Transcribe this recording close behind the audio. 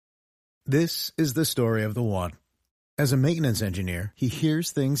This is the story of the one. As a maintenance engineer, he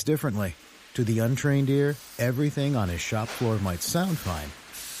hears things differently. To the untrained ear, everything on his shop floor might sound fine,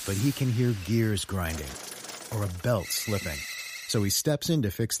 but he can hear gears grinding or a belt slipping. So he steps in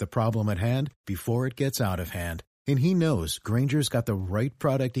to fix the problem at hand before it gets out of hand. And he knows Grainger's got the right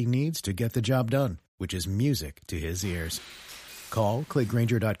product he needs to get the job done, which is music to his ears. Call, click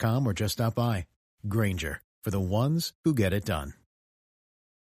Grainger.com, or just stop by. Grainger, for the ones who get it done.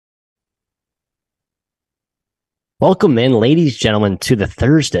 Welcome in, ladies and gentlemen, to the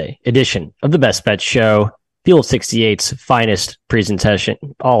Thursday edition of the Best Bet Show, Field 68's finest presentation,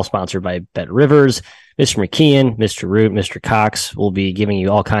 all sponsored by Bet Rivers. Mr. McKeon, Mr. Root, Mr. Cox will be giving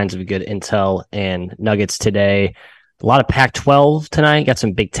you all kinds of good intel and nuggets today. A lot of Pac-12 tonight, got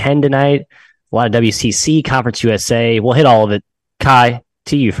some Big Ten tonight, a lot of WCC, Conference USA. We'll hit all of it. Kai,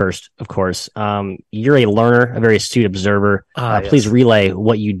 to you first, of course. You're a learner, a very astute observer. Yes. Please relay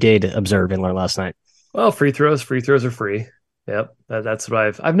what you did observe and learn last night. Well, free throws are free. Yep, that's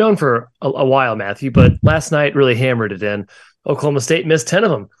what I've known for a while, Matthew. But last night really hammered it in. Oklahoma State missed 10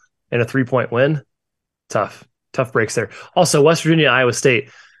 of them in a 3-point win. Tough breaks there. Also, West Virginia, Iowa State,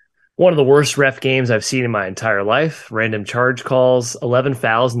 one of the worst ref games I've seen in my entire life. Random charge calls, 11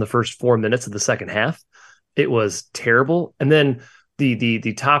 fouls in the first 4 minutes of the second half. It was terrible. And then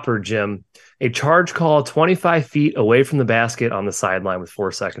the topper, Jim, a charge call 25 feet away from the basket on the sideline with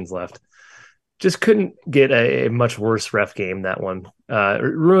 4 seconds left. Just couldn't get a much worse ref game, that one.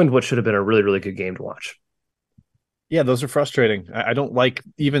 Ruined what should have been a really, really good game to watch. Yeah, those are frustrating. I don't like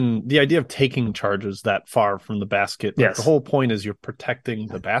even the idea of taking charges that far from the basket. Like, yes. The whole point is you're protecting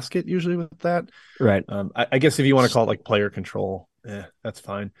the basket usually with that. Right. I guess if you want to call it like player control, that's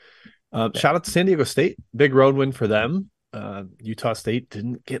fine. Shout out to San Diego State. Big road win for them. Utah State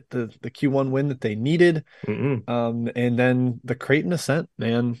didn't get the Q1 win that they needed. And then the Creighton ascent,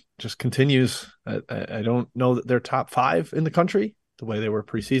 man, just continues. I don't know that they're top 5 in the country the way they were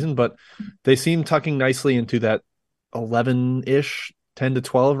preseason, but they seem tucking nicely into that 11-ish, 10 to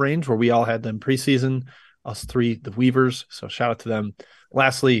 12 range where we all had them preseason, us three, the Weavers. So shout out to them.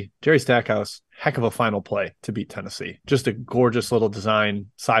 Lastly, Jerry Stackhouse, heck of a final play to beat Tennessee. Just a gorgeous little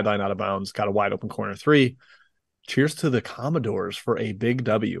design, sideline out of bounds, got a wide open corner 3. Cheers to the Commodores for a big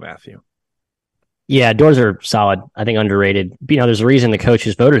W, Matthew. Yeah, doors are solid. I think underrated. You know, there's a reason the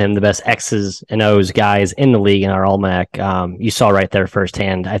coaches voted him the best X's and O's guys in the league in our almanac. You saw right there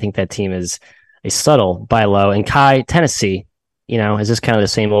firsthand. I think that team is a subtle buy low. And Kai, Tennessee, you know, is this kind of the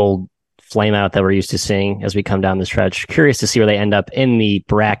same old flame out that we're used to seeing as we come down the stretch? Curious to see where they end up in the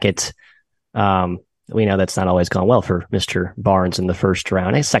bracket. We know that's not always gone well for Mr. Barnes in the first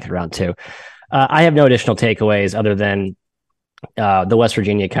round, and second round too. I have no additional takeaways other than the West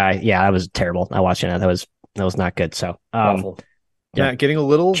Virginia Kai. Yeah, that was terrible. I watched it. That was not good. So awful. Yeah, getting a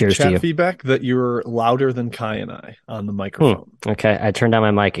little Cheers chat feedback that you're louder than Kai and I on the microphone. Okay, I turned down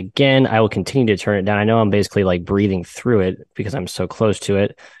my mic again. I will continue to turn it down. I know I'm basically like breathing through it because I'm so close to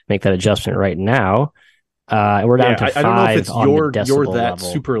it. Make that adjustment right now. We're down to 5. I don't know if it's you're that level.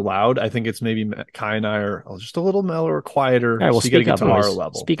 super loud. I think it's maybe Kai and I are just a little mellower, quieter. All right, well, so you speak up, to our boys.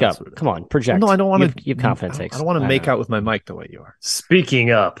 level. Speak up. Come on, project. No, I don't want to. You have confidence takes. I don't want to make out with my mic the way you are.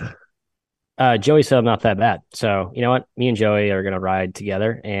 Speaking up. Joey said I'm not that bad. So, you know what? Me and Joey are going to ride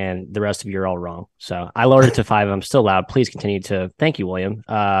together, and the rest of you are all wrong. So I lowered it to 5. I'm still loud. Please continue to. Thank you, William.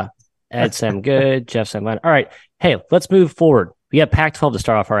 Ed said I'm good. Jeff said I'm fine. All right. Hey, let's move forward. We have Pac-12 to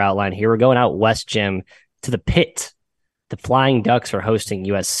start off our outline here. We're going out west, Jim, to the pit. The Flying Ducks are hosting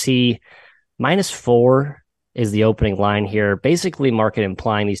USC. -4 is the opening line here. Basically, market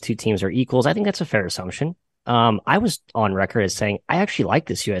implying these two teams are equals. I think that's a fair assumption. I was on record as saying I actually like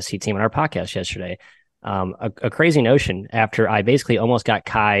this USC team in our podcast yesterday. A crazy notion after I basically almost got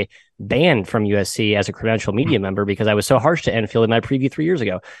Kai banned from USC as a credential media member because I was so harsh to Enfield in my preview 3 years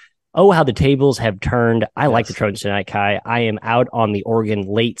ago. Oh, how the tables have turned. I like the Trojans tonight, Kai. I am out on the Oregon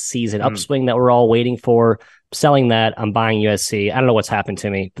late season upswing that we're all waiting for. Selling that. I'm buying USC. I don't know what's happened to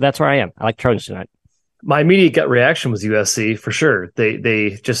me, but that's where I am. I like the Trojans tonight. My immediate gut reaction was USC for sure.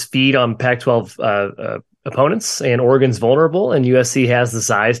 They just feed on Pac-12 opponents, and Oregon's vulnerable, and USC has the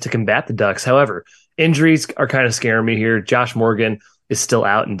size to combat the Ducks. However, injuries are kind of scaring me here. Josh Morgan is still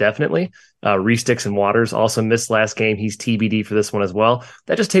out indefinitely. Reese Dixon Waters also missed last game. He's TBD for this one as well.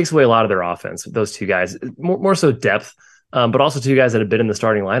 That just takes away a lot of their offense. Those two guys, more so depth, but also two guys that have been in the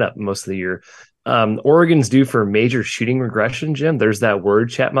starting lineup most of the year. Oregon's due for major shooting regression, Jim. There's that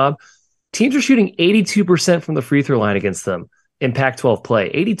word, chat mob. Teams are shooting 82% from the free throw line against them in Pac-12 play.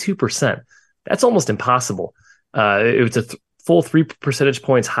 82%. That's almost impossible. It was a full 3 percentage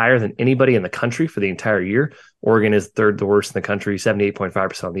points higher than anybody in the country for the entire year. Oregon is third the worst in the country,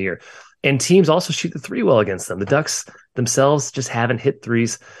 78.5% of the year. And teams also shoot the three well against them. The Ducks themselves just haven't hit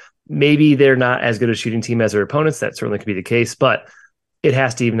threes. Maybe they're not as good a shooting team as their opponents. That certainly could be the case, but it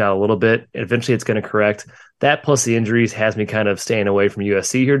has to even out a little bit. Eventually it's going to correct. That plus the injuries has me kind of staying away from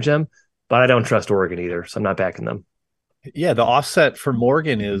USC here, Jim, but I don't trust Oregon either, so I'm not backing them. Yeah, the offset for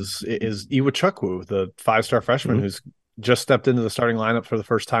Morgan is Iwuchukwu, the 5-star freshman who's just stepped into the starting lineup for the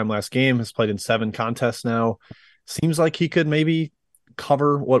first time last game, has played in 7 contests now. Seems like he could maybe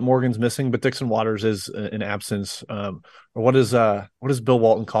cover what Morgan's missing, but Dixon Waters is an absence. Or what does Bill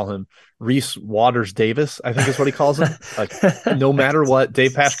Walton call him? Reese Waters Davis, I think is what he calls him. Like, no matter what,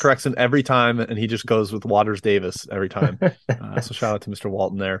 Dave Pasch corrects him every time, and he just goes with Waters Davis every time. So shout out to Mr.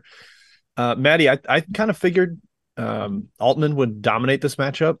 Walton there. Maddie, I kind of figured Altman would dominate this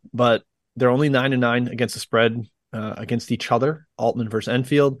matchup, but they're only 9-9 against the spread against each other, Altman versus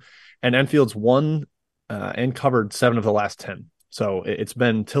Enfield, and Enfield's won and covered 7 of the last 10. So it's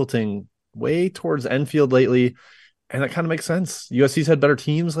been tilting way towards Enfield lately, and that kind of makes sense. USC's had better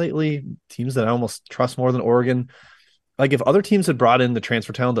teams lately, teams that I almost trust more than Oregon. Like, if other teams had brought in the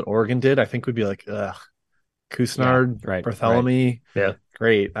transfer talent that Oregon did, I think we'd be like, ugh, Kusnard, Bartholomew, yeah,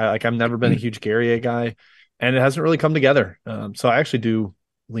 great. I've never been a huge Guerrier guy, and it hasn't really come together. So I actually do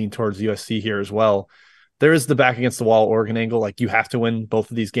lean towards USC here as well. There is the back against the wall Oregon angle. Like, you have to win both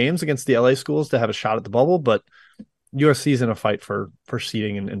of these games against the LA schools to have a shot at the bubble, but USC's in a fight for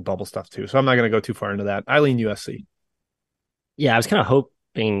seeding and bubble stuff too. So I'm not going to go too far into that. I lean USC. Yeah, I was kind of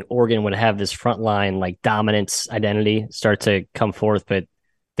hoping Oregon would have this front line like dominance identity start to come forth, but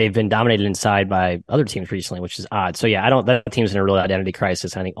they've been dominated inside by other teams recently, which is odd. So yeah, that team's in a real identity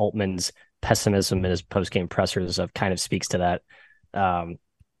crisis. I think Altman's pessimism in his post-game pressers kind of speaks to that.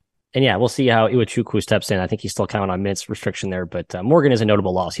 And yeah, we'll see how Iwuchukwu steps in. I think he's still counting on minutes restriction there, but Morgan is a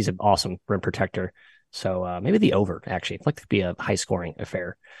notable loss. He's an awesome rim protector. So maybe the over, actually. I'd like to be a high-scoring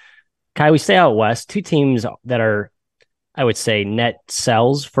affair. Kai, we stay out west. 2 teams that are, I would say, net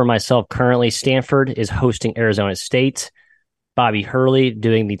sells for myself currently. Stanford is hosting Arizona State. Bobby Hurley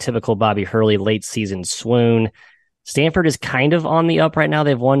doing the typical Bobby Hurley late-season swoon. Stanford is kind of on the up right now.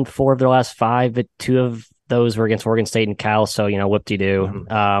 They've won 4 of their last 5, but 2 of those were against Oregon State and Cal, so, whoop-de-doo.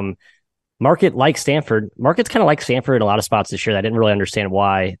 Mm-hmm. Market like Stanford. Market's kind of like Stanford in a lot of spots this year. I didn't really understand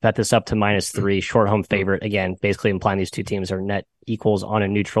why. Bet this up to -3, short home favorite. Again, basically implying these 2 teams are net equals on a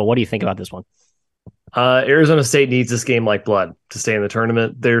neutral. What do you think about this one? Arizona State needs this game like blood to stay in the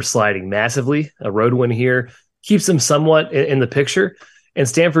tournament. They're sliding massively. A road win here keeps them somewhat in the picture. And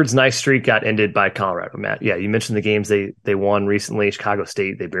Stanford's nice streak got ended by Colorado, Matt. Yeah, you mentioned the games they won recently. Chicago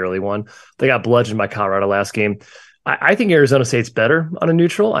State, they barely won. They got bludgeoned by Colorado last game. I think Arizona State's better on a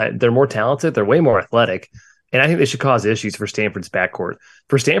neutral. They're more talented. They're way more athletic. And I think they should cause issues for Stanford's backcourt.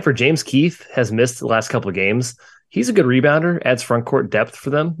 For Stanford, James Keith has missed the last couple of games. He's a good rebounder, adds front court depth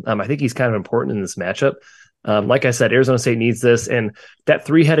for them. I think he's kind of important in this matchup. Like I said, Arizona State needs this. And that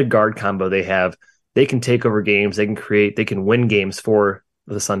 3-headed guard combo they have, they can take over games. They can create, they can win games for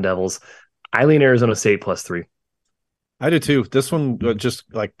the Sun Devils. I lean Arizona State +3. I do too. This one, just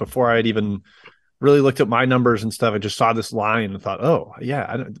like before I'd even really looked at my numbers and stuff, I just saw this line and thought, oh,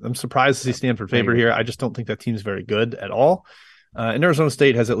 yeah, I'm surprised to see Stanford favorite here. I just don't think that team's very good at all. And Arizona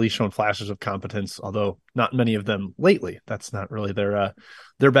State has at least shown flashes of competence, although not many of them lately. That's not really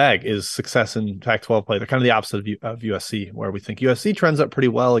their bag, is success in Pac-12 play. They're kind of the opposite of USC, where we think USC trends up pretty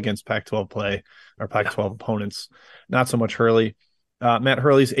well against Pac-12 play or Pac-12 opponents. Not so much Hurley. Matt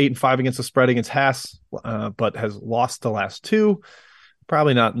Hurley's 8-5 against the spread against Haas, but has lost the last 2.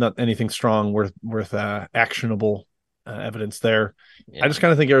 Probably not anything strong worth actionable evidence there. Yeah. I just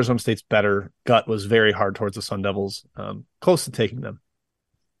kind of think Arizona State's better. Gut was very hard towards the Sun Devils, close to taking them.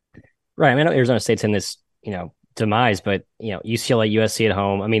 Right. I mean, I know Arizona State's in this, demise, but UCLA, USC at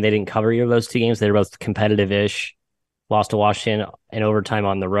home. I mean, they didn't cover either of those 2 games. They were both competitive-ish. Lost to Washington in overtime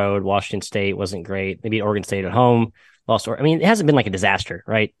on the road. Washington State wasn't great. They beat Oregon State at home. It hasn't been like a disaster,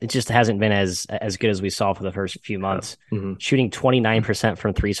 right? It just hasn't been as good as we saw for the first few months. Mm-hmm. Shooting 29%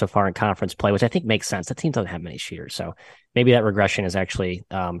 from 3 so far in conference play, which I think makes sense. That team doesn't have many shooters, so maybe that regression is actually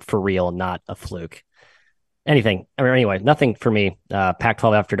for real, not a fluke. Anyway, nothing for me.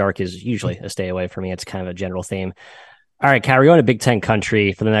 Pac-12 After Dark is usually a stay away for me. It's kind of a general theme. All right, Cal, we're going to Big Ten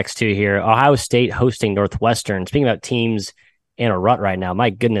country for the next 2 here. Ohio State hosting Northwestern. Speaking about teams in a rut right now, my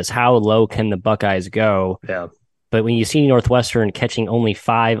goodness, how low can the Buckeyes go? Yeah. But when you see Northwestern catching only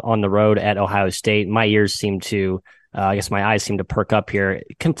 5 on the road at Ohio State, my ears seem to, my eyes seem to perk up here.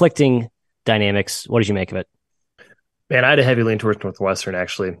 Conflicting dynamics. What did you make of it? Man, I had a heavy lean towards Northwestern,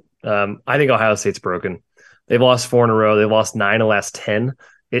 actually. I think Ohio State's broken. They've lost 4 in a row. They've lost 9 of the last 10.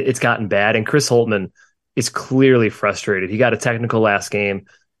 It's gotten bad. And Chris Holtmann is clearly frustrated. He got a technical last game.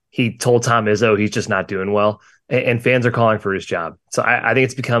 he told Tom Izzo he's just not doing well, and fans are calling for his job. So I think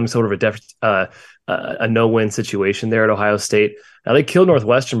it's become sort of a no-win situation there at Ohio State. Now, they killed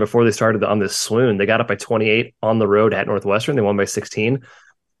Northwestern before they started on this swoon. They got up by 28 on the road at Northwestern. They won by 16.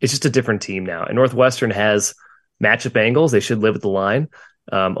 It's just a different team now. And Northwestern has matchup angles. They should live at the line.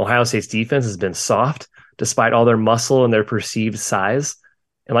 Ohio State's defense has been soft despite all their muscle and their perceived size.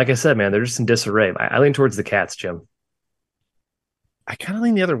 And like I said, man, they're just in disarray. I lean towards the Cats, Jim. I kind of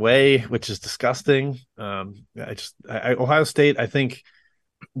lean the other way, which is disgusting. Ohio State, I think,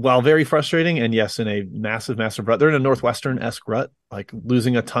 while very frustrating, and yes, in a massive rut, they're in a Northwestern-esque rut, like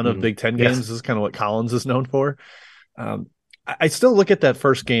losing a ton of Big Ten games. This is kind of what Collins is known for. I still look at that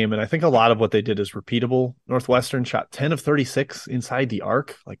first game, and I think a lot of what they did is repeatable. Northwestern shot 10 of 36 inside the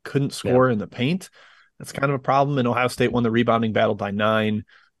arc, like couldn't score in the paint. That's kind of a problem. And Ohio State won the rebounding battle by 9,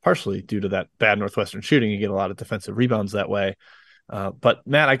 partially due to that bad Northwestern shooting. You get a lot of defensive rebounds that way. But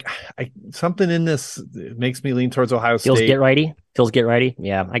Matt, I something in this makes me lean towards Ohio State. Feels get righty.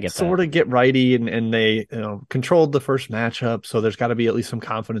 Yeah, I get sort of get righty, and they controlled the first matchup, so there's got to be at least some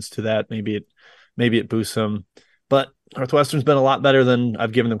confidence to that. Maybe it boosts them. But Northwestern's been a lot better than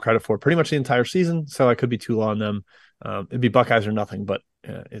I've given them credit for pretty much the entire season, so I could be too low on them. It'd be Buckeyes or nothing, but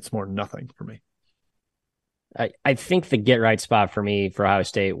it's more nothing for me. I think the get right spot for me for Ohio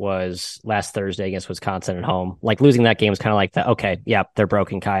State was last Thursday against Wisconsin at home. Like losing that game was kind of like okay, yeah, they're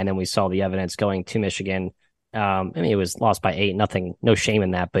broken, Kai. And then we saw the evidence going to Michigan. It was lost by 8, nothing, no shame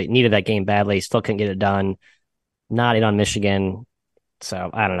in that, but needed that game badly. Still couldn't get it done. Not in on Michigan. So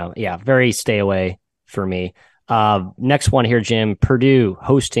I don't know. Yeah, very stay away for me. Next one here, Jim, Purdue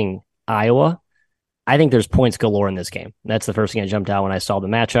hosting Iowa. I think there's points galore in this game. That's the first thing that jumped out when I saw the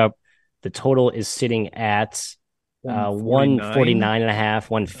matchup. The total is sitting at 149 and a half,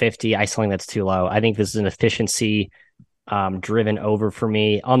 150. I still think that's too low. I think this is an efficiency driven over for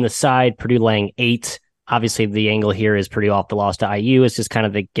me. On the side, Purdue laying 8. Obviously, the angle here is Purdue off the loss to IU. It's just kind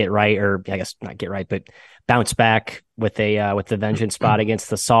of the get right, or I guess not get right, but bounce back with the vengeance spot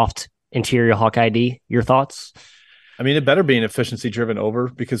against the soft interior Hawkeye D. Your thoughts? I mean, it better be an efficiency-driven over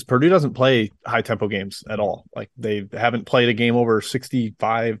because Purdue doesn't play high-tempo games at all. Like, they haven't played a game over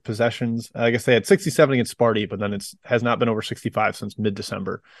 65 possessions. I guess they had 67 against Sparty, but then has not been over 65 since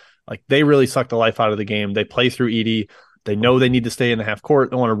mid-December. Like, they really suck the life out of the game. They play through Edey. They know they need to stay in the half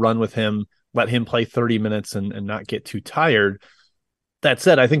court. They want to run with him, let him play 30 minutes and not get too tired. That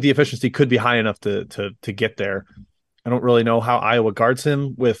said, I think the efficiency could be high enough to get there. I don't really know how Iowa guards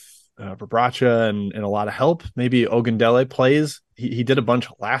him with Verbracha and a lot of help. Maybe Ogundele plays. He did a bunch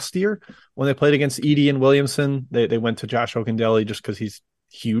last year when they played against Edey and Williamson. They went to Josh Ogundele just because he's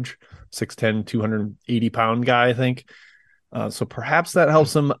huge, 6'10", 280-pound guy, I think. So perhaps that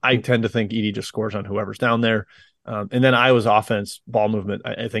helps him. I tend to think Edey just scores on whoever's down there. And then Iowa's offense, ball movement,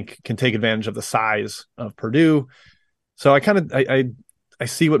 I think can take advantage of the size of Purdue. So I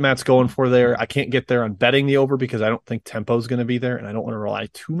see what Matt's going for there. I can't get there on betting the over because I don't think tempo is going to be there, and I don't want to rely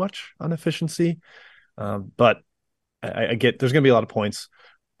too much on efficiency. But I get there's going to be a lot of points.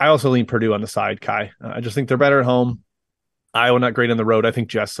 I also lean Purdue on the side, Kai. I just think they're better at home. Iowa not great on the road. I think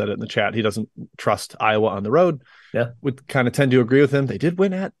Jess said it in the chat. He doesn't trust Iowa on the road. Yeah, would kind of tend to agree with him. They did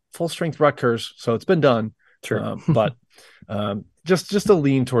win at full strength Rutgers, so it's been done. True, but just a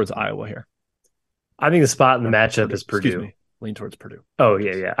lean towards Iowa here. I think the spot in the matchup is Purdue. Lean towards Purdue. Oh,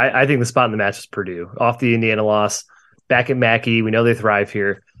 yeah. I think the spot in the match is Purdue. Off the Indiana loss, back at Mackey. We know they thrive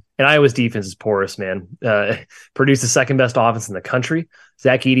here. And Iowa's defense is porous, man. Purdue's the second best offense in the country.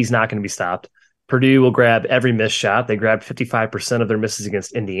 Zach Edey's not going to be stopped. Purdue will grab every missed shot. They grabbed 55% of their misses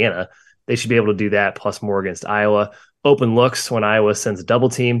against Indiana. They should be able to do that, plus more against Iowa. Open looks when Iowa sends a double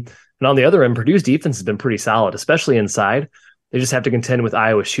team. And on the other end, Purdue's defense has been pretty solid, especially inside. They just have to contend with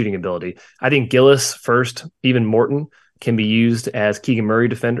Iowa's shooting ability. I think Gillis first, even Morton, can be used as Keegan Murray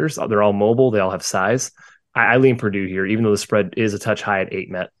defenders. They're all mobile. They all have size. I lean Purdue here, even though the spread is a touch high at 8,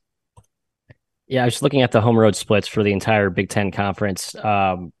 Matt. Yeah, I was looking at the home road splits for the entire Big Ten Conference.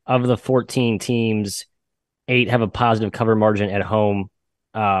 Of the 14 teams, 8 have a positive cover margin at home.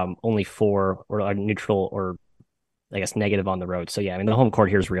 Only 4 are neutral or, I guess, negative on the road. So, yeah, I mean, the home court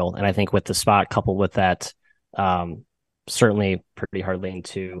here is real. And I think with the spot coupled with that, certainly pretty hard lean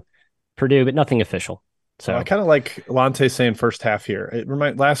to Purdue, but nothing official. So I kind of like Lante saying first half here.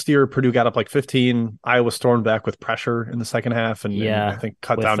 Last year Purdue got up like 15. Iowa stormed back with pressure in the second half, and I think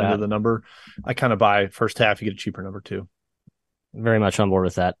cut down into the number. I kind of buy first half. You get a cheaper number too. Very much on board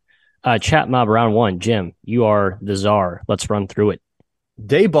with that. Chat mob round 1. Jim, you are the czar. Let's run through it.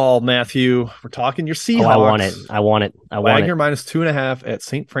 Day ball, Matthew. We're talking your Seahawks. I want it. Wagner minus 2.5 at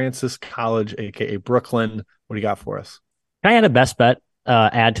St. Francis College, aka Brooklyn. What do you got for us? Can I add a best bet?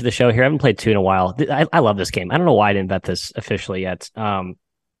 add to the show here. I haven't played 2 in a while. I love this game. I don't know why I didn't bet this officially yet.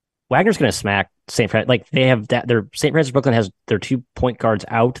 Wagner's going to smack St. Francis. Like they have their St. Francis Brooklyn has their 2 point guards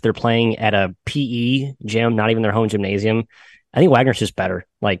out. They're playing at a PE gym, not even their home gymnasium. I think Wagner's just better.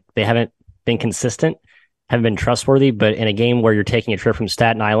 Like they haven't been consistent, haven't been trustworthy, but in a game where you're taking a trip from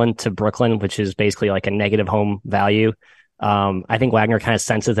Staten Island to Brooklyn, which is basically like a negative home value, I think Wagner kind of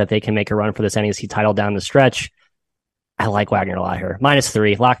senses that they can make a run for this NEC title down the stretch. I like Wagner a lot here.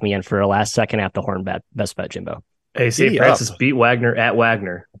 -3. Lock me in for a last second at the horn bet. Best bet, Jimbo. Hey, St. Francis beat Wagner at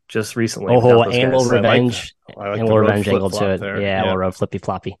Wagner just recently. Oh, and little revenge. I like and the little revenge angle to it. there. Yeah, a little road flippy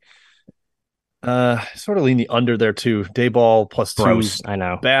floppy. Sort of lean the under there too. Dayball +2. Gross, I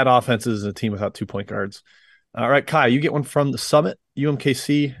know. Bad offenses, a team without 2 point guards. All right, Kai, you get one from the Summit.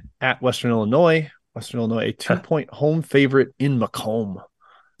 UMKC at Western Illinois. Western Illinois, a 2-point home favorite in Macomb.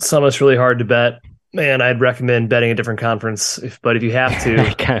 Summit's really hard to bet. Man, I'd recommend betting a different conference, but if you have to,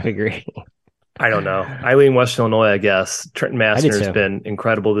 I kind of agree. I don't know. I lean Western Illinois, I guess. Trenton Massner has been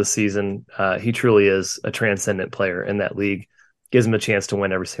incredible this season. He truly is a transcendent player in that league. Gives him a chance to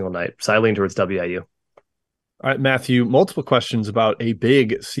win every single night. So I lean towards WIU. All right, Matthew, multiple questions about a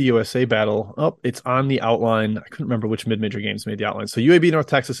big CUSA battle. Oh, it's on the outline. I couldn't remember which mid-major games made the outline. So UAB North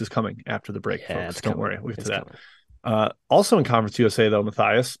Texas is coming after the break, folks. Don't worry. We'll get to that. Also in Conference USA, though,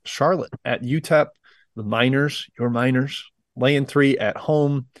 Matthias, Charlotte at UTEP. The Miners, your Miners, laying 3 at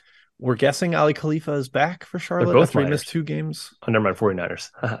home. We're guessing Ali Khalifa is back for Charlotte after he missed 2 games. Oh, never mind,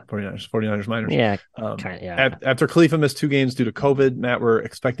 49ers. 49ers Miners. Yeah, After Khalifa missed 2 games due to COVID, Matt, we're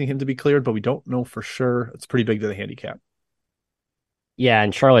expecting him to be cleared, but we don't know for sure. It's pretty big to the handicap. Yeah,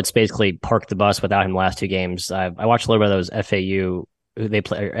 and Charlotte's basically parked the bus without him the last 2 games. I watched a little bit of those FAU. They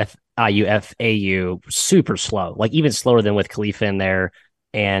play FAU super slow, like even slower than with Khalifa in there.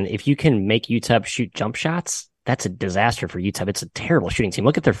 And if you can make UTEP shoot jump shots, that's a disaster for UTEP. It's a terrible shooting team.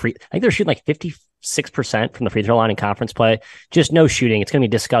 Look at their I think they're shooting like 56% from the free throw line in conference play. Just no shooting. It's going to be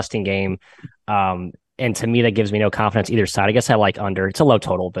a disgusting game. And to me, that gives me no confidence either side. I guess I like under. It's a low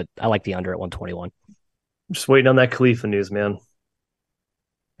total, but I like the under at 121. Just waiting on that Khalifa news, man.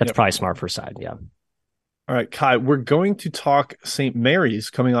 That's probably smart for side. Yeah. All right, Kai, we're going to talk St. Mary's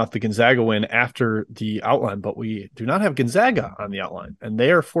coming off the Gonzaga win after the outline, but we do not have Gonzaga on the outline, and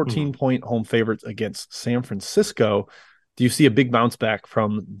they are 14-point home favorites against San Francisco. Do you see a big bounce back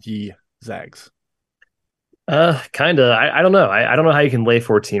from the Zags? Kind of. I don't know. I don't know how you can lay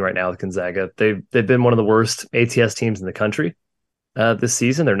 14 right now with Gonzaga. They've been one of the worst ATS teams in the country this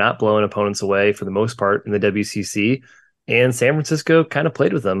season. They're not blowing opponents away for the most part in the WCC. And San Francisco kind of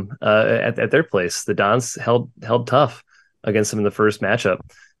played with them at their place. The Dons held tough against them in the first matchup.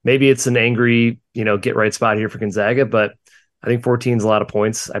 Maybe it's an angry, get right spot here for Gonzaga, but I think 14 is a lot of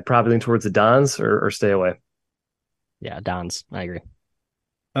points. I'd probably lean towards the Dons or stay away. Yeah, Dons. I agree.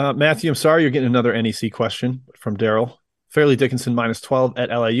 Matthew, I'm sorry you're getting another NEC question from Daryl. Fairleigh Dickinson -12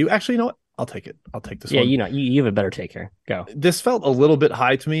 at LIU. Actually, you know what? I'll take it. I'll take this one. Yeah, you have a better take here. Go. This felt a little bit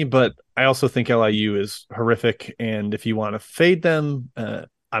high to me, but I also think LIU is horrific. And if you want to fade them,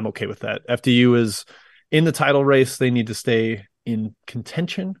 I'm okay with that. FDU is in the title race. They need to stay in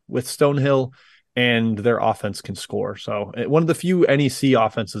contention with Stonehill, and their offense can score. So one of the few NEC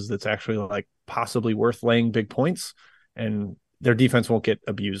offenses that's actually like possibly worth laying big points, and their defense won't get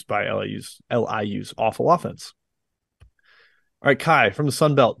abused by LIU's awful offense. All right, Kai, from the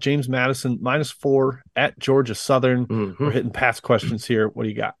Sun Belt, James Madison -4 at Georgia Southern. We're hitting past questions here. What do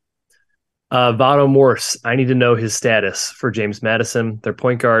you got? Vado Morse. I need to know his status for James Madison, their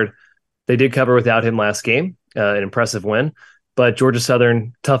point guard. They did cover without him last game, an impressive win. But Georgia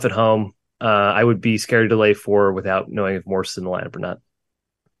Southern, tough at home. I would be scared to lay 4 without knowing if Morse is in the lineup or not.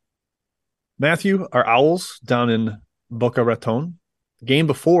 Matthew, our Owls down in Boca Raton. Game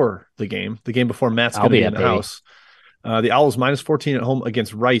before Matt's going to be in the house. The Owls -14 at home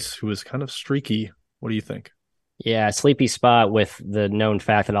against Rice, who is kind of streaky. What do you think? Yeah, sleepy spot with the known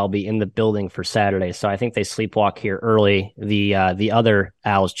fact that I'll be in the building for Saturday. So I think they sleepwalk here early. The other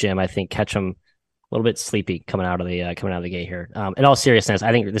Owls, Jim, I think catch them a little bit sleepy coming out of the gate here. In all seriousness,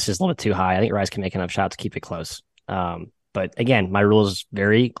 I think this is a little bit too high. I think Rice can make enough shots to keep it close. But again, my rule is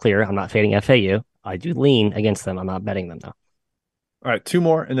very clear. I'm not fading FAU. I do lean against them. I'm not betting them though. All right, 2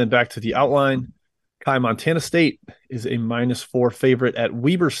 more, and then back to the outline. Kai, Montana State is a -4 favorite at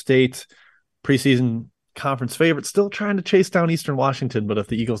Weber State, preseason conference favorite, still trying to chase down Eastern Washington, but if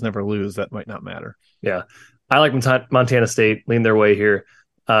the Eagles never lose, that might not matter. Yeah, I like Montana State, lean their way here.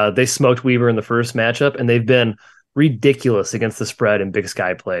 They smoked Weber in the first matchup, and they've been ridiculous against the spread in Big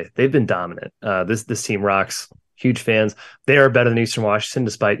Sky play. They've been dominant. This team rocks. Huge fans. They are better than Eastern Washington,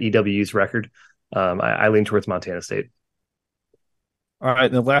 despite EWU's record. I lean towards Montana State. All right,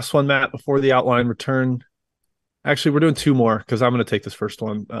 and the last one, Matt, before the outline return. Actually, we're doing two more because I'm going to take this first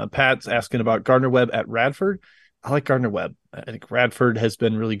one. Pat's asking about Gardner-Webb at Radford. I like Gardner-Webb. I think Radford has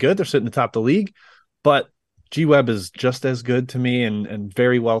been really good. They're sitting atop the league, but G-Webb is just as good to me and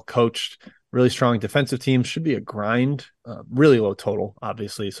very well coached. Really strong defensive team. Should be a grind. Really low total,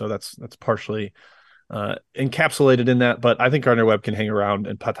 obviously. So that's partially encapsulated in that. But I think Gardner-Webb can hang around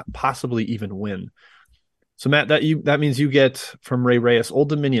and possibly even win. So Matt, that means you get from Ray Reyes, Old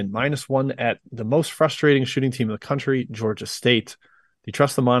Dominion -1 at the most frustrating shooting team in the country, Georgia State. Do you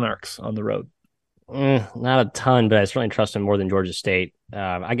trust the Monarchs on the road? Not a ton, but I certainly trust them more than Georgia State.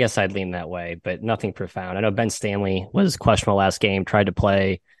 I guess I'd lean that way, but nothing profound. I know Ben Stanley was questionable last game, tried to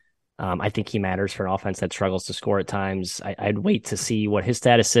play. I think he matters for an offense that struggles to score at times. I'd wait to see what his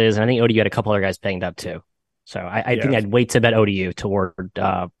status is. And I think ODU had a couple other guys banged up too. So I think I'd wait to bet ODU toward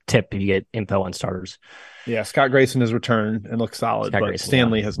tip if you get info on starters. Yeah, Scott Grayson has returned and looks solid, but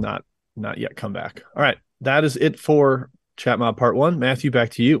Stanley has not yet come back. All right, that is it for Chat Mob Part 1. Matthew, back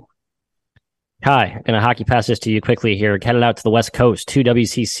to you. Hi, going to hockey pass this to you quickly here. Headed out to the West Coast, 2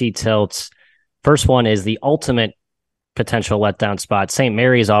 WCC tilts. First one is the ultimate potential letdown spot. St.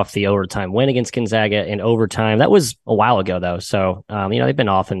 Mary's off the overtime win against Gonzaga in overtime. That was a while ago, though. So, they've been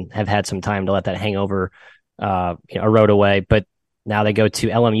off and have had some time to let that hangover erode away. But now they go to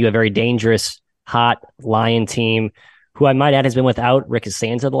LMU, a very dangerous, hot Lion team, who I might add has been without Rick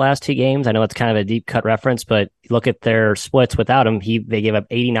Costanza the last 2 games. I know it's kind of a deep cut reference, but look at their splits without him. They gave up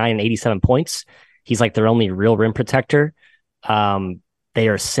 89 and 87 points. He's like their only real rim protector. They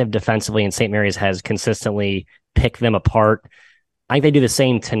are sieve defensively, and St. Mary's has consistently picked them apart. I think they do the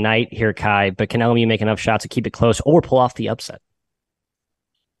same tonight here, Kai, but can LMU make enough shots to keep it close or pull off the upset?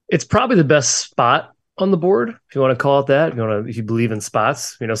 It's probably the best spot on the board, if you want to call it that. If you believe in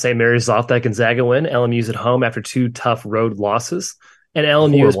spots, St. Mary's off that Gonzaga win. LMU's at home after 2 tough road losses, and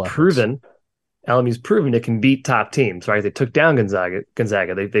LMU's proven it can beat top teams. Right? They took down Gonzaga.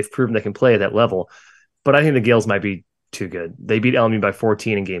 They've proven they can play at that level. But I think the Gales might be too good. They beat LMU by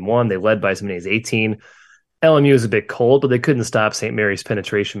 14 in game 1. They led by as many as 18. LMU is a bit cold, but they couldn't stop St. Mary's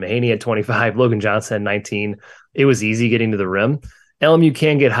penetration. Mahaney had 25, Logan Johnson had 19. It was easy getting to the rim. LMU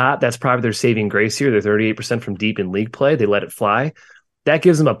can get hot. That's probably their saving grace here. They're 38% from deep in league play. They let it fly. That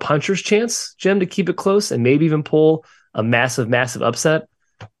gives them a puncher's chance, Jim, to keep it close and maybe even pull a massive, massive upset.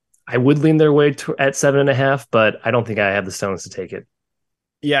 I would lean their way at 7.5, but I don't think I have the stones to take it.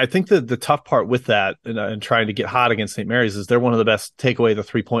 Yeah, I think the tough part with that and trying to get hot against St. Mary's is they're one of the best take away the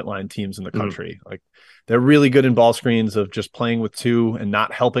 3-point line teams in the country. Like they're really good in ball screens of just playing with 2 and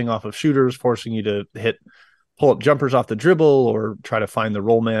not helping off of shooters, forcing you to pull up jumpers off the dribble or try to find the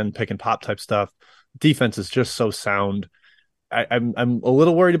roll man, pick and pop type stuff. Defense is just so sound. I'm a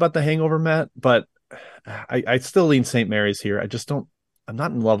little worried about the hangover, Matt, but I still lean St. Mary's here. I'm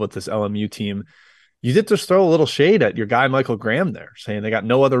not in love with this LMU team. You did just throw a little shade at your guy, Michael Graham, there, saying they got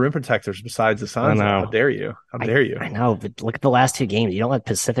no other rim protectors besides the Suns. How dare you? How dare you? I know, but look at the last 2 games. You don't let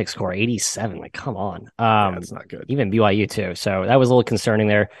Pacific score 87. Like, come on. That's not good. Even BYU, too. So that was a little concerning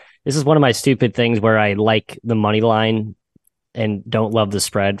there. This is one of my stupid things where I like the money line and don't love the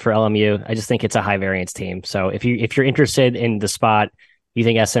spread for LMU. I just think it's a high variance team. So if you're interested in the spot, you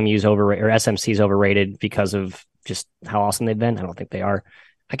think SMU's overrated or SMC's overrated because of just how awesome they've been? I don't think they are.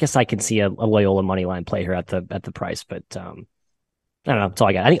 I guess I can see a Loyola money line play here at the price, but I don't know. That's all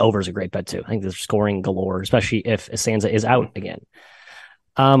I got. I think over is a great bet too. I think they're scoring galore, especially if Asanza is out again.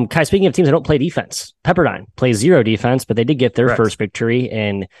 Kai, speaking of teams that don't play defense, Pepperdine plays 0 defense, but they did get their first victory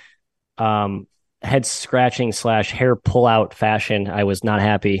in head scratching / hair pull out fashion. I was not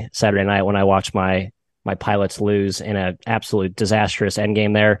happy Saturday night when I watched my Pilots lose in an absolute disastrous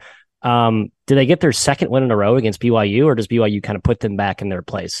endgame there. Did they get their second win in a row against BYU, or does BYU kind of put them back in their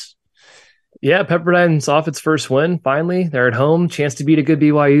place? Yeah, Pepperdine's off its first win. Finally, they're at home. Chance to beat a good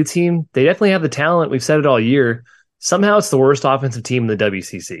BYU team. They definitely have the talent. We've said it all year. Somehow it's the worst offensive team in the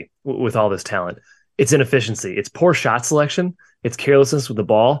WCC with all this talent. It's inefficiency. It's poor shot selection. It's carelessness with the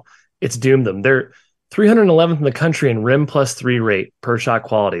ball. It's doomed them. They're 311th in the country in rim +3 rate per shot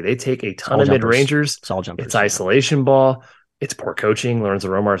quality. They take a ton of mid-rangers. It's all jumpers. It's isolation ball. It's poor coaching. Lorenzo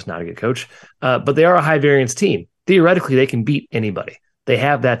Romar is not a good coach. But they are a high-variance team. Theoretically, they can beat anybody. They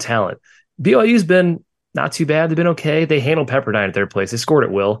have that talent. BYU's been not too bad. They've been okay. They handled Pepperdine at their place. They scored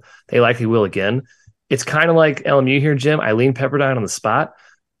at will. They likely will again. It's kind of like LMU here, Jim. I lean Pepperdine on the spot,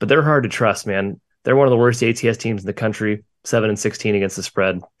 but they're hard to trust, man. They're one of the worst ATS teams in the country, 7-16 against the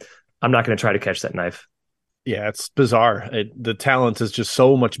spread. I'm not going to try to catch that knife. Yeah, it's bizarre. The talent is just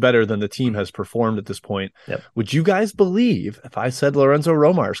so much better than the team has performed at this point. Yep. Would you guys believe if I said Lorenzo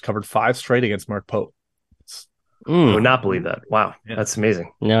Romar's covered 5 straight against Mark Pope? I would not believe that. Wow. Yeah. That's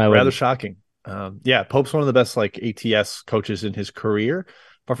amazing. No, rather shocking. Pope's one of the best like ATS coaches in his career,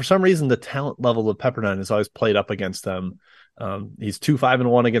 but for some reason the talent level of Pepperdine has always played up against them. He's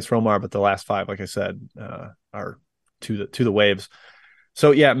 2-5-1 against Romar, but the last 5, like I said, are to the Waves.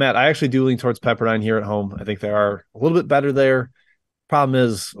 So yeah, Matt, I actually do lean towards Pepperdine here at home. I think they are a little bit better there. Problem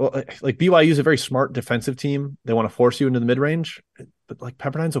is, like BYU is a very smart defensive team. They want to force you into the mid range, but like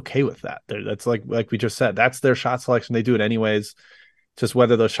Pepperdine's okay with that. That's like we just said, that's their shot selection. They do it anyways. Just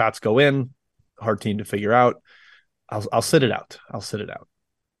whether those shots go in, hard team to figure out. I'll sit it out.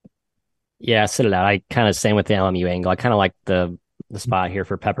 Yeah, sit it out. I kind of same with the LMU angle. I kind of like the spot here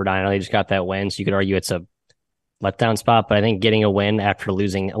for Pepperdine. I know they just got that win, so you could argue it's a letdown spot, but I think getting a win after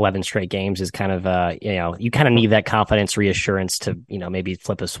losing 11 straight games is kind of, you kind of need that confidence, reassurance to, maybe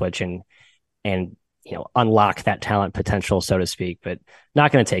flip a switch and unlock that talent potential, so to speak, but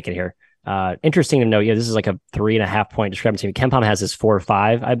not going to take it here. Interesting to note, this is like a 3.5 point discrepancy. KenPom has this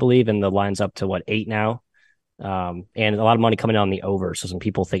 4-5, I believe, and the line's up to 8 now. And a lot of money coming in on the over. So some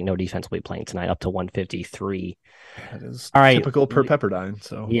people think no defense will be playing tonight, up to 153. That is all right. Typical per Pepperdine.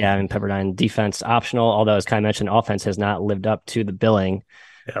 So yeah, and Pepperdine defense optional, although as Kai mentioned, offense has not lived up to the billing.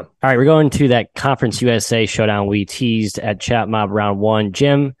 Yeah. All right, we're going to that Conference USA showdown we teased at Chat Mob round 1.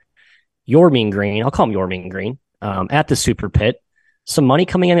 Jim, your Mean Green, I'll call him your Mean Green, at the Super Pit. Some money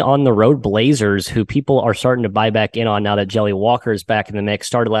coming in on the road Blazers, who people are starting to buy back in on now that Jelly Walker is back in the mix.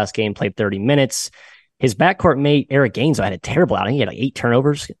 Started last game, played 30 minutes. His backcourt mate, Eric Gaines, had a terrible outing. He had 8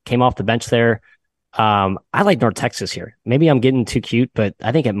 turnovers, came off the bench there. I like North Texas here. Maybe I'm getting too cute, but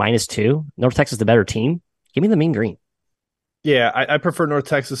I think at -2, North Texas the better team. Give me the Mean Green. Yeah, I prefer North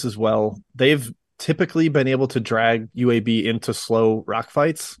Texas as well. They've typically been able to drag UAB into slow rock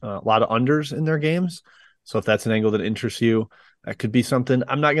fights, a lot of unders in their games. So if that's an angle that interests you, that could be something.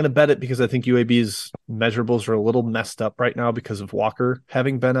 I'm not going to bet it because I think UAB's measurables are a little messed up right now because of Walker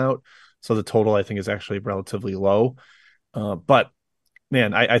having been out. So the total, I think, is actually relatively low. But,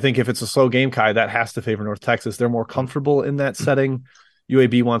 man, I think if it's a slow game, Kai, that has to favor North Texas. They're more comfortable in that setting.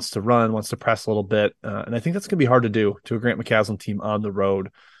 UAB wants to run, wants to press a little bit. And I think that's going to be hard to do to a Grant McCaslin team on the road.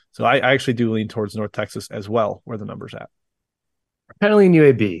 So I actually do lean towards North Texas as well, where the number's at. Penalty in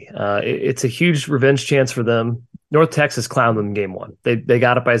UAB. It's a huge revenge chance for them. North Texas clowned them in game 1. They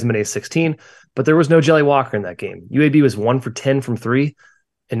got up by as many as 16, but there was no Jelly Walker in that game. UAB was 1 for 10 from 3,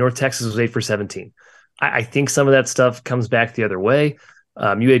 and North Texas was 8 for 17. I think some of that stuff comes back the other way.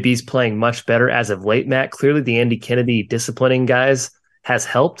 UAB's playing much better as of late, Matt. Clearly the Andy Kennedy disciplining guys has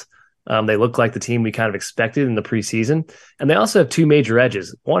helped. They look like the team we kind of expected in the preseason. And they also have 2 major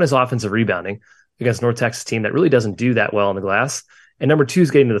edges. One is offensive rebounding against North Texas team that really doesn't do that well on the glass. And number 2 is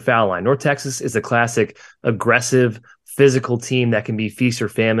getting to the foul line. North Texas is a classic, aggressive, physical team that can be feast or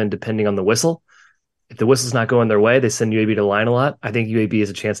famine depending on the whistle. If the whistle's not going their way, they send UAB to the line a lot. I think UAB has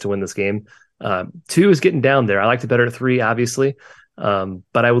a chance to win this game. 2 is getting down there. I like to bet at 3, obviously, but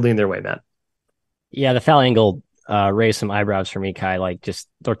I would lean their way, Matt. Yeah, the foul angle raised some eyebrows for me, Kai. Like just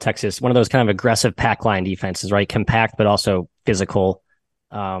North Texas, one of those kind of aggressive pack line defenses, right? Compact, but also physical.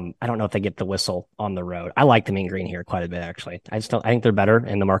 I don't know if they get the whistle on the road. I like the Mean Green here quite a bit, actually. I think they're better,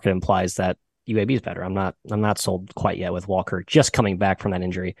 and the market implies that UAB is better. I'm not sold quite yet with Walker just coming back from that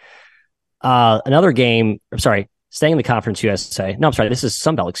injury. Another game. I'm sorry, staying in the Conference USA. No, I'm sorry. This is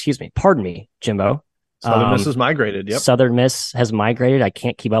Sunbelt. Excuse me. Pardon me, Jimbo. Southern Miss has migrated. Yep. Southern Miss has migrated. I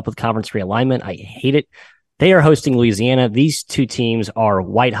can't keep up with conference realignment. I hate it. They are hosting Louisiana. These 2 teams are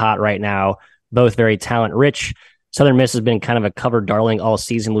white hot right now, both very talent rich. Southern Miss has been kind of a covered darling all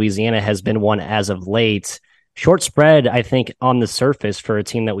season. Louisiana has been one as of late. Short spread, I think, on the surface for a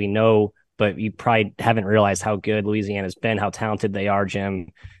team that we know, but you probably haven't realized how good Louisiana's been, how talented they are, Jim.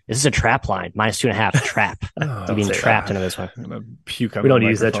 This is a trap line, -2.5 trap. You're being trapped into this one. We don't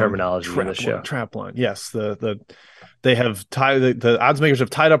use that terminology in the show. Trap line. Yes, they have tied the odds makers have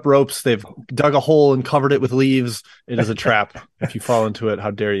tied up ropes. They've dug a hole and covered it with leaves. It is a trap. If you fall into it,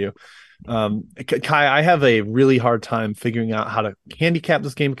 how dare you? Kai, I have a really hard time figuring out how to handicap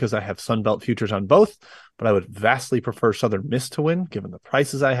this game because I have Sunbelt futures on both, but I would vastly prefer Southern Miss to win given the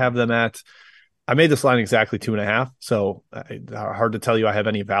prices I have them at. I made this line exactly 2.5, so hard to tell you I have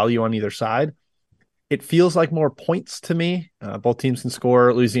any value on either side. It feels like more points to me. Both teams can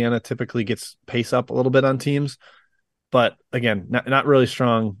score. Louisiana typically gets pace up a little bit on teams, but again, not really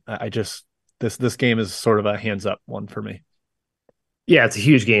strong. This game is sort of a hands up one for me. Yeah, it's a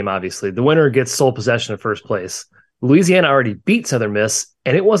huge game, obviously. The winner gets sole possession of first place. Louisiana already beat Southern Miss,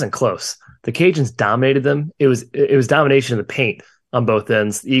 and it wasn't close. The Cajuns dominated them. It was domination in the paint on both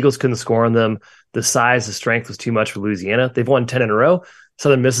ends. The Eagles couldn't score on them. The size, the strength was too much for Louisiana. They've won 10 in a row.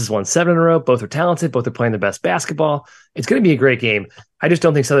 Southern Miss has won 7 in a row. Both are talented. Both are playing their best basketball. It's going to be a great game. I just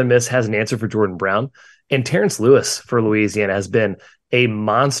don't think Southern Miss has an answer for Jordan Brown. And Terrence Lewis for Louisiana has been a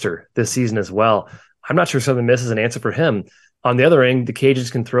monster this season as well. I'm not sure Southern Miss is an answer for him. On the other end, the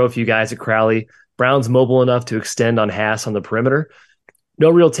Cajuns can throw a few guys at Crowley. Brown's mobile enough to extend on Haas on the perimeter. No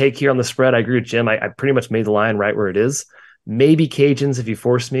real take here on the spread. I agree with Jim. I pretty much made the line right where it is. Maybe Cajuns if you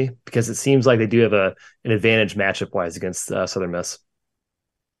force me, because it seems like they do have an advantage matchup-wise against Southern Miss.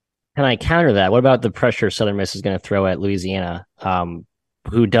 Can I counter that? What about the pressure Southern Miss is going to throw at Louisiana,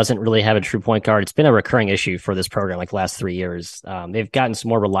 who doesn't really have a true point guard? It's been a recurring issue for this program like the last 3 years. They've gotten some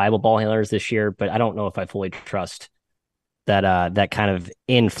more reliable ball handlers this year, but I don't know if I fully trust that kind of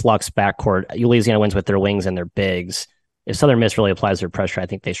influx backcourt. Louisiana wins with their wings and their bigs. If Southern Miss really applies their pressure, I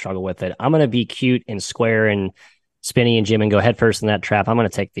think they struggle with it. I'm going to be cute and square and Spinny and Jim and go headfirst in that trap. I'm going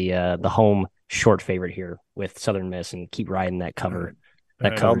to take the home short favorite here with Southern Miss and keep riding that cover.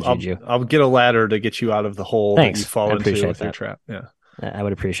 That cover, Juju. I'll get a ladder to get you out of the hole that you fall into with your trap. Yeah, I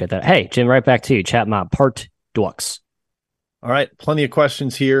would appreciate that. Hey, Jim, right back to you. Chat mob part Dux. All right, plenty of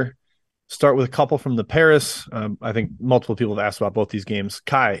questions here. Start with a couple from the Paris. I think multiple people have asked about both these games.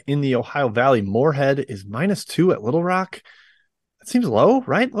 Kai, in the Ohio Valley, Moorhead is -2 at Little Rock. That seems low,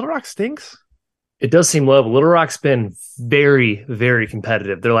 right? Little Rock stinks. It does seem low, but Little Rock's been very, very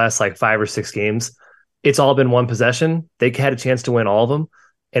competitive. Their last 5 or 6 games, it's all been one possession. They had a chance to win all of them,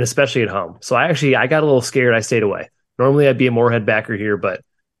 and especially at home. So I got a little scared. I stayed away. Normally I'd be a Moorhead backer here, but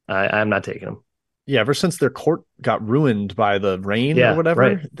I'm not taking them. Yeah, ever since their court got ruined by the rain or whatever,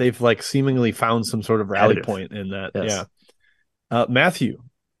 right. They've seemingly found some sort of rally point in that. Yes. Yeah. Matthew,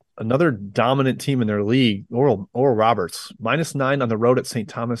 another dominant team in their league, Oral Roberts, -9 on the road at St.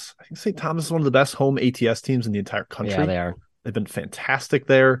 Thomas. I think St. Thomas is one of the best home ATS teams in the entire country. Yeah, they are. They've been fantastic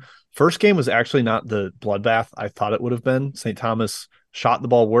there. First game was actually not the bloodbath I thought it would have been. St. Thomas shot the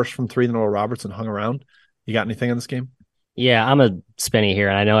ball worse from 3 than Oral Roberts and hung around. You got anything on this game? Yeah, I'm a Spinny here,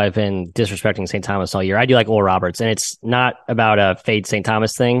 and I know I've been disrespecting St. Thomas all year. I do like Oral Roberts, and it's not about a fade St.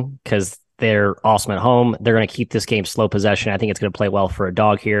 Thomas thing because they're awesome at home. They're going to keep this game slow possession. I think it's going to play well for a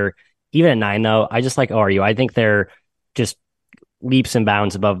dog here. Even at 9, though, I just like ORU. I think they're just leaps and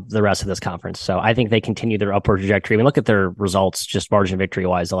bounds above the rest of this conference. So I think they continue their upward trajectory. I mean, look at their results, just margin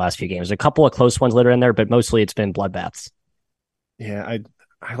victory-wise, the last few games. A couple of close ones later in there, but mostly it's been bloodbaths. Yeah,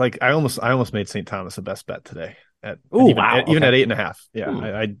 I almost made St. Thomas a best bet today. Even at 8.5.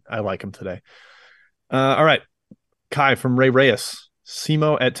 Yeah, I like him today. All right. Kai from Ray Reyes.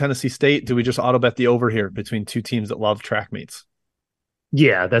 SEMO at Tennessee State. Do we just auto bet the over here between two teams that love track meets?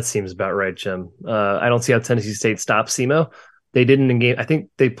 Yeah, that seems about right, Jim. I don't see how Tennessee State stops SEMO. They didn't in game. I think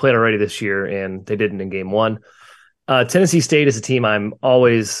they played already this year, and they didn't in game 1. Tennessee State is a team I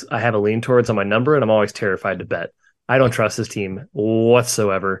have a lean towards on my number, and I'm always terrified to bet. I don't trust this team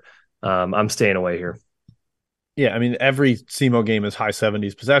whatsoever. I'm staying away here. Yeah, I mean, every SEMO game is high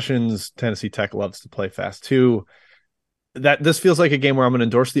 70s possessions. Tennessee Tech loves to play fast too. This feels like a game where I'm going to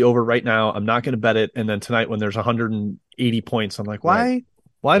endorse the over right now. I'm not going to bet it. And then tonight when there's 180 points, I'm like, why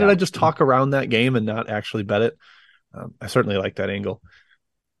did I just talk around that game and not actually bet it? I certainly like that angle.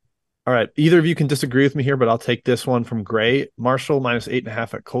 All right. Either of you can disagree with me here, but I'll take this one from Gray. Marshall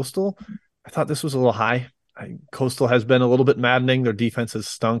 -8.5 at Coastal. I thought this was a little high. Coastal has been a little bit maddening. Their defense has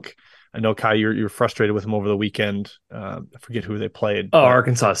stunk. I know, Kai, you're frustrated with them over the weekend. I forget who they played. Oh,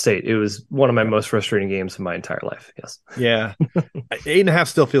 Arkansas State. It was one of my most frustrating games in my entire life. Yes. Yeah. 8.5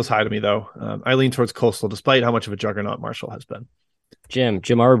 still feels high to me, though. I lean towards Coastal, despite how much of a juggernaut Marshall has been.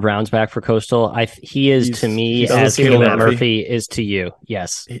 Jamar Brown's back for Coastal. He is to me as Caleb Murphy is to you.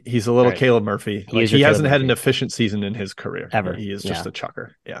 Yes. He's a little Caleb Murphy. He hasn't had an efficient season in his career. Ever. He is just a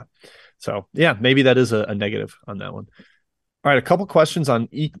chucker. Yeah. So, yeah, maybe that is a negative on that one. All right, a couple questions on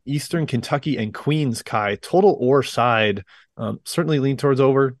Eastern Kentucky and Queens, Kai. Total or side, certainly lean towards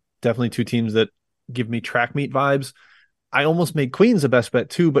over. Definitely two teams that give me track meet vibes. I almost made Queens a best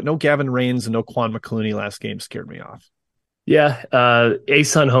bet too, but no Gavin Rains and no Quan McClooney last game scared me off. Yeah,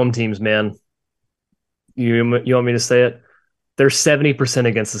 ASUN home teams, man. You want me to say it? They're 70%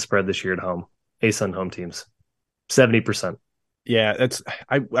 against the spread this year at home. ASUN home teams, 70%. Yeah,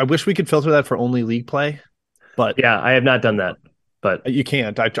 I wish we could filter that for only league play. But yeah, I have not done that, but you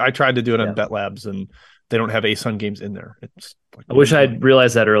can't. I tried to do it on Bet Labs, and they don't have ASUN games in there. I wish I'd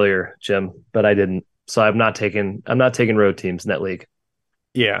realized that earlier, Jim, but I didn't. So I'm not taking road teams in that league.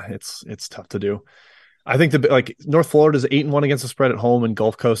 Yeah, it's tough to do. I think North Florida is 8-1 against the spread at home, and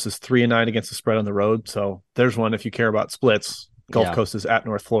Gulf Coast is 3-9 against the spread on the road. So there's one if you care about splits. Gulf Coast is at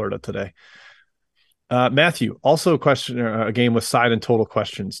North Florida today. Matthew, also a game with side and total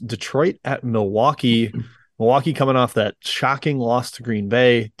questions. Detroit at Milwaukee. Milwaukee coming off that shocking loss to Green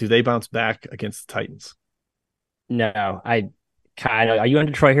Bay. Do they bounce back against the Titans? No, I kind of. Are you in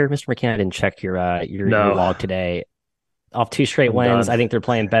Detroit here, Mr. McCann? I didn't check your log today. Off 2 straight wins. Done. I think they're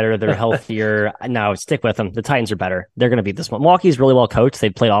playing better. They're healthier. No, stick with them. The Titans are better. They're going to beat this one. Milwaukee's really well coached.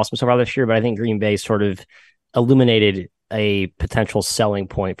 They've played awesome so far this year, but I think Green Bay sort of illuminated a potential selling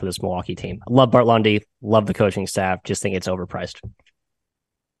point for this Milwaukee team. I love Bart Lundy. Love the coaching staff. Just think it's overpriced.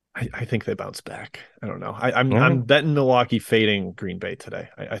 I think they bounce back. I don't know. I'm betting Milwaukee fading Green Bay today.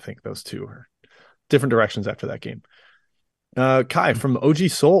 I think those two are different directions after that game. Kai from OG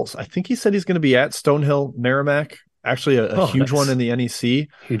Souls. I think he said he's going to be at Stonehill Merrimack. Actually, a huge one in the NEC.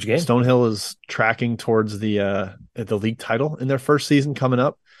 Huge game. Stonehill is tracking towards the league title in their first season coming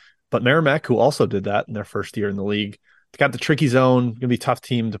up. But Merrimack, who also did that in their first year in the league, got the tricky zone. Going to be a tough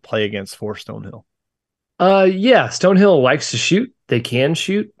team to play against for Stonehill. Yeah, Stonehill likes to shoot. They can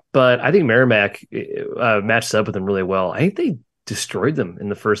shoot, but I think Merrimack matches up with them really well. I think they destroyed them in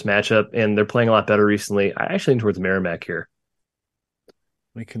the first matchup, and they're playing a lot better recently. I actually lean towards Merrimack here.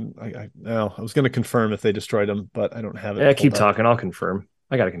 I was going to confirm if they destroyed them, but I don't have it. Yeah, keep talking. I'll confirm.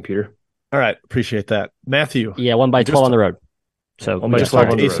 I got a computer. All right, appreciate that, Matthew. Yeah, 1x12 on the road. So we just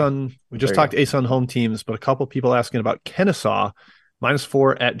talked ASUN home teams, but a couple people asking about Kennesaw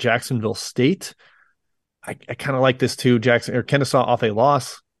 -4 at Jacksonville State. I kind of like this too. Kennesaw off a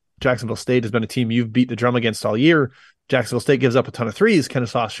loss. Jacksonville State has been a team you've beat the drum against all year. Jacksonville State gives up a ton of threes.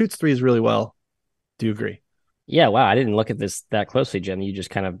 Kennesaw shoots threes really well. Do you agree? Yeah, wow. I didn't look at this that closely, Jim. You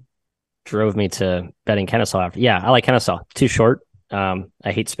just kind of drove me to betting Kennesaw. Yeah, I like Kennesaw. Too short. I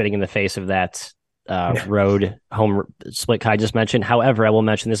hate spitting in the face of that road home split Kai just mentioned. However, I will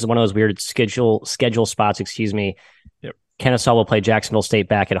mention this is one of those weird schedule spots. Yep. Kennesaw will play Jacksonville State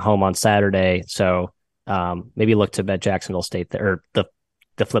back at home on Saturday. So maybe look to bet Jacksonville State there, or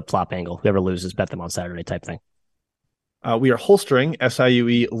the flip-flop angle. Whoever loses, bet them on Saturday type thing. We are holstering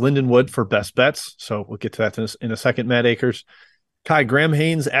SIUE Lindenwood for best bets, so we'll get to that in a second. Matt Akers. Kai, Graham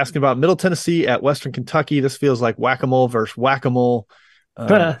Haynes asking about Middle Tennessee at Western Kentucky. This feels like whack-a-mole versus whack-a-mole,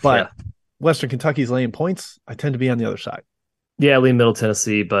 but Western Kentucky's laying points. I tend to be on the other side. Yeah, lean Middle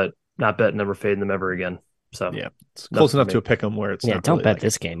Tennessee, but not betting them or fading them ever again. So yeah, it's close enough to a pick 'em where it's not don't really bet like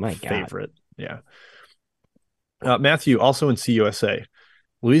this game. My favorite. God. Yeah. Matthew, also in CUSA,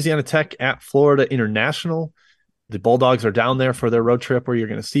 Louisiana Tech at Florida International. The Bulldogs are down there for their road trip where you're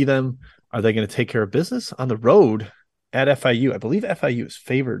going to see them. Are they going to take care of business on the road at FIU? I believe FIU is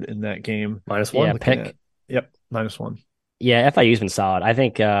favored in that game. -1. Yeah, pick. Yep, -1. Yeah, FIU's been solid. I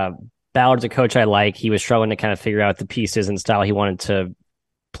think Ballard's a coach I like. He was struggling to kind of figure out the pieces and style he wanted to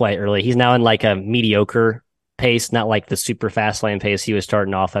play early. He's now in like a mediocre pace, not like the super fast lane pace he was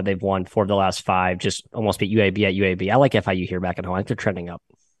starting off at. They've won 4 of the last 5, just almost beat UAB at UAB. I like FIU here back at home. I think they're trending up.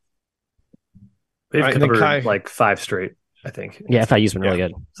 They've covered like 5 straight, I think. Yeah, FIU's been really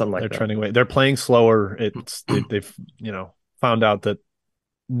good. Something like they're that. trending away. They're playing slower. They've found out that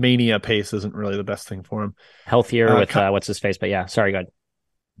mania pace isn't really the best thing for them. Healthier with what's his face, but yeah, sorry, go ahead.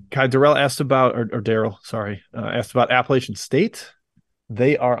 Kai Darrell asked about, or Daryl, sorry, asked about Appalachian State.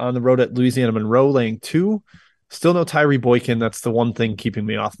 They are on the road at Louisiana Monroe, laying 2. Still no Tyree Boykin. That's the one thing keeping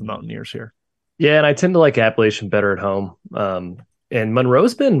me off the Mountaineers here. Yeah, and I tend to like Appalachian better at home. And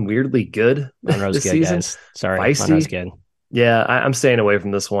Monroe's been weirdly good Monroe's this good, season. Guys. Sorry, Feisty. Monroe's good. Yeah, I'm staying away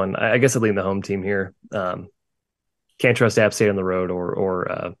from this one. I guess I'd lean the home team here. Can't trust App State on the road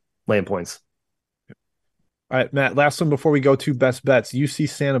or laying points. All right, Matt, last one before we go to best bets. UC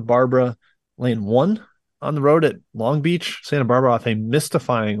Santa Barbara laying 1 on the road at Long Beach. Santa Barbara off a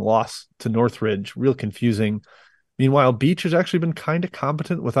mystifying loss to Northridge. Real confusing. Meanwhile, Beach has actually been kind of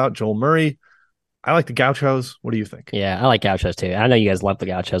competent without Joel Murray. I like the Gauchos. What do you think? Yeah, I like Gauchos too. I know you guys love the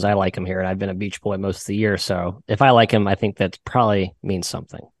Gauchos. I like them here, and I've been a Beach boy most of the year. So if I like them, I think that probably means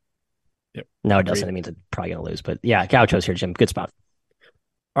something. Yep. No, it doesn't. It means it's probably going to lose. But yeah, Gauchos here, Jim. Good spot.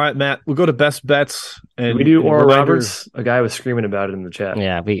 All right, Matt, we'll go to best bets. And we do Oral Roberts. A guy was screaming about it in the chat.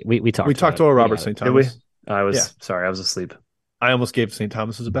 Yeah, we talked. We talked to Oral Roberts St. Thomas. Did we? Sorry, I was asleep. I almost gave St.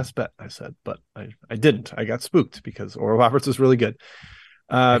 Thomas as a best bet, I said, but I didn't. I got spooked because Oral Roberts is really good.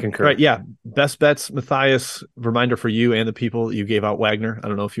 Right, yeah. Best bets, Matthias, reminder for you and the people, you gave out Wagner. I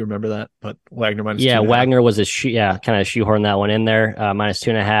don't know if you remember that, but Wagner -2.5. Yeah, Wagner was kind of shoehorn that one in there.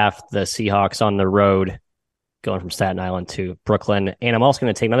 -2.5. The Seahawks on the road going from Staten Island to Brooklyn. And I'm also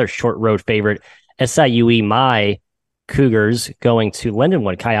going to take another short road favorite, SIUE, my Cougars, going to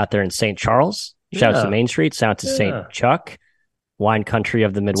Lindenwood. Kai out there in St. Charles. Shout out to Main Street. Shout out to St. Chuck. Wine country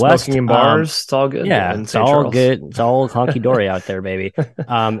of the Midwest. Smoking in bars. It's all good. Yeah, it's all good. It's all honky-dory out there, baby.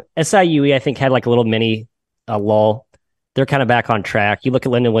 SIUE, I think, had like a little mini lull. they're kind of back on track. You look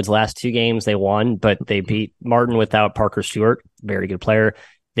at Lindenwood's last 2 games, they won, but they beat Martin without Parker Stewart, very good player.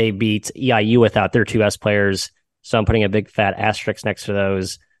 They beat EIU without their 2 S players. So I'm putting a big fat asterisk next to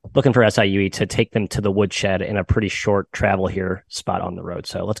those. Looking for SIUE to take them to the woodshed in a pretty short travel here spot on the road.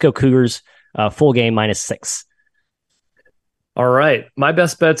 So let's go Cougars, full game -6. All right. My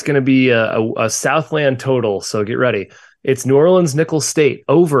best bet's going to be a Southland total. So get ready. It's New Orleans, Nicholls State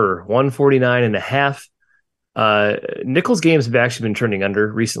over 149.5. Nicholls games have actually been trending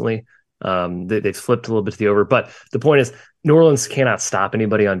under recently. They've flipped a little bit to the over, but the point is New Orleans cannot stop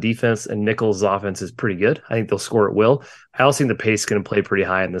anybody on defense, and Nicholls' offense is pretty good. I think they'll score at will. I also think the pace is going to play pretty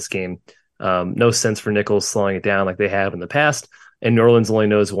high in this game. No sense for Nicholls slowing it down like they have in the past, and New Orleans only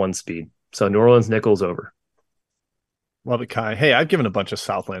knows 1 speed. So New Orleans, Nicholls over. Love it, Kai. Hey, I've given a bunch of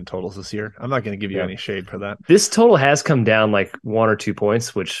Southland totals this year. I'm not going to give you any shade for that. This total has come down like 1 or 2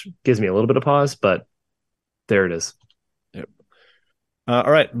 points, which gives me a little bit of pause, but there it is. Yep.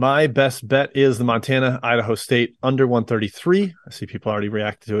 All right. My best bet is the Montana-Idaho State under 133. I see people already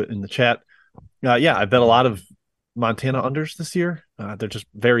reacted to it in the chat. I bet a lot of Montana unders this year. They're just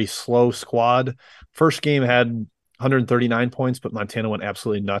very slow squad. First game had 139 points, but Montana went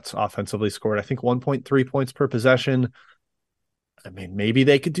absolutely nuts offensively, scored, I think, 1.3 points per possession. I mean, maybe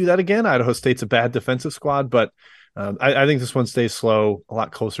they could do that again. Idaho State's a bad defensive squad, but I think this one stays slow, a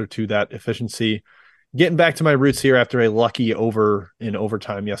lot closer to that efficiency. Getting back to my roots here after a lucky over in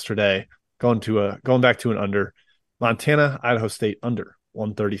overtime yesterday, going back to an under. Montana, Idaho State under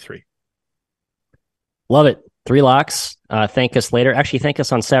 133. Love it. 3 locks. Thank us later. Actually, thank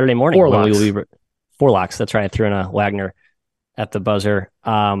us on Saturday morning. 4 locks. 4 locks. That's right. I threw in a Wagner at the buzzer.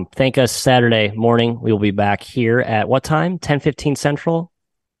 Thank us Saturday morning. We will be back here at what time? 10:15 Central,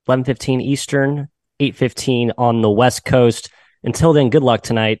 11:15 Eastern, 8:15 on the West Coast. Until then, good luck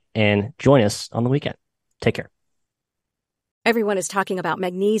tonight and join us on the weekend. Take care. Everyone is talking about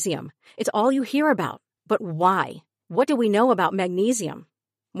magnesium. It's all you hear about. But why? What do we know about magnesium?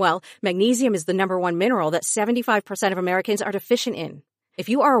 Well, magnesium is the #1 mineral that 75% of Americans are deficient in. If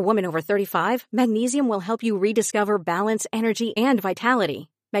you are a woman over 35, magnesium will help you rediscover balance, energy, and vitality.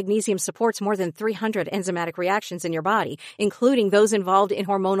 Magnesium supports more than 300 enzymatic reactions in your body, including those involved in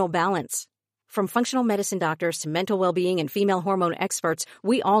hormonal balance. From functional medicine doctors to mental well-being and female hormone experts,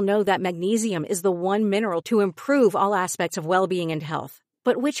 we all know that magnesium is the one mineral to improve all aspects of well-being and health.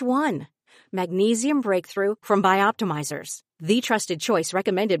 But which one? Magnesium Breakthrough from Bioptimizers, the trusted choice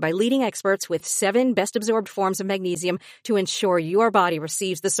recommended by leading experts with 7 best-absorbed forms of magnesium to ensure your body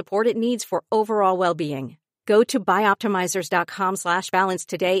receives the support it needs for overall well-being. Go to bioptimizers.com/balance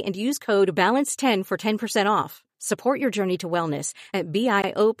today and use code BALANCE10 for 10% off. Support your journey to wellness at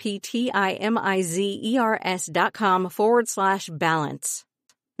bioptimizers.com/balance.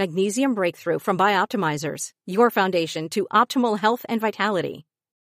 Magnesium Breakthrough from Bioptimizers, your foundation to optimal health and vitality.